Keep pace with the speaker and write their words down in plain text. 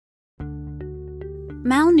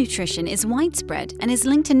Malnutrition is widespread and is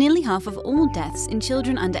linked to nearly half of all deaths in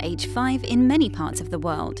children under age 5 in many parts of the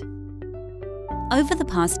world. Over the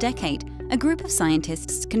past decade, a group of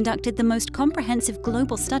scientists conducted the most comprehensive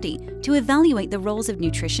global study to evaluate the roles of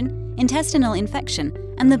nutrition, intestinal infection,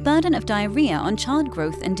 and the burden of diarrhea on child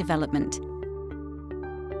growth and development.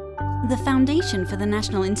 The Foundation for the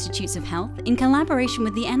National Institutes of Health, in collaboration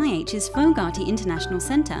with the NIH's Fogarty International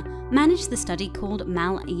Center, managed the study called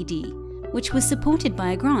MAL-ED, which was supported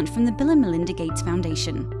by a grant from the Bill Melinda Gates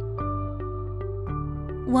Foundation.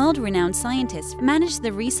 World-renowned scientists managed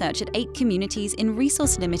the research at 8 communities in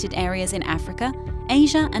resource-limited areas in Africa,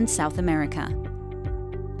 Asia, and South America.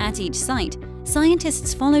 At each site,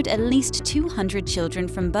 scientists followed at least 200 children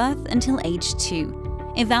from birth until age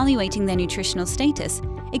 2, evaluating their nutritional status,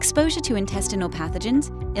 exposure to intestinal pathogens,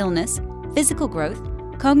 illness, physical growth,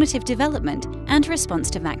 cognitive development, and response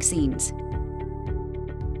to vaccines.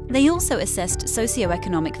 They also assessed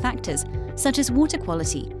socioeconomic factors such as water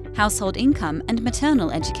quality, household income, and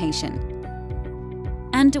maternal education.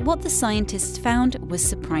 And what the scientists found was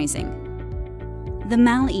surprising. The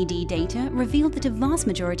MAL-ED data revealed that a vast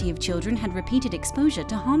majority of children had repeated exposure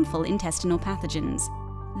to harmful intestinal pathogens.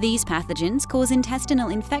 These pathogens cause intestinal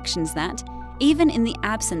infections that, even in the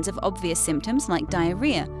absence of obvious symptoms like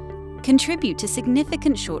diarrhea, contribute to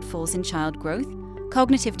significant shortfalls in child growth,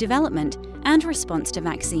 cognitive development, and response to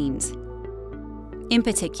vaccines. In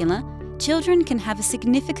particular, children can have a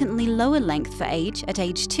significantly lower length for age at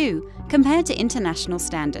age 2 compared to international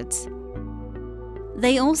standards.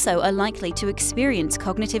 They also are likely to experience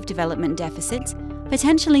cognitive development deficits,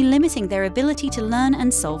 potentially limiting their ability to learn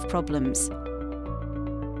and solve problems.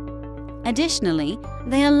 Additionally,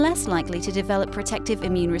 they are less likely to develop protective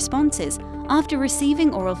immune responses after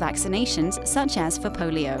receiving oral vaccinations such as for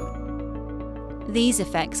polio. These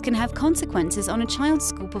effects can have consequences on a child's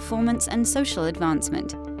school performance and social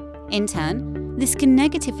advancement. In turn, this can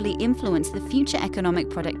negatively influence the future economic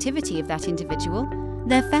productivity of that individual,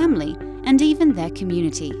 their family, and even their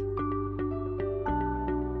community.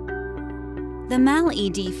 The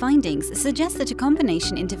MAL-ED findings suggest that a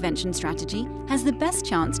combination intervention strategy has the best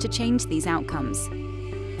chance to change these outcomes.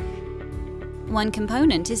 One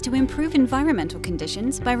component is to improve environmental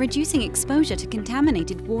conditions by reducing exposure to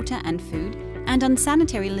contaminated water and food and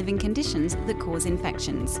unsanitary living conditions that cause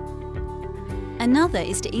infections. Another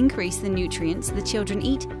is to increase the nutrients the children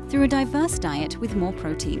eat through a diverse diet with more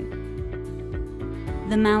protein.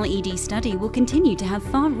 The MAL-ED study will continue to have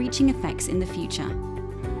far-reaching effects in the future.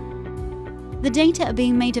 The data are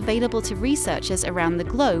being made available to researchers around the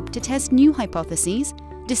globe to test new hypotheses,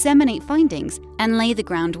 disseminate findings, and lay the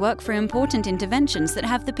groundwork for important interventions that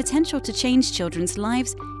have the potential to change children's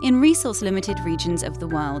lives in resource-limited regions of the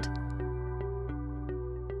world.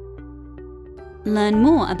 Learn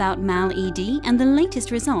more about MAL-ED and the latest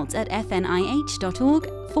results at fnih.org/MALED.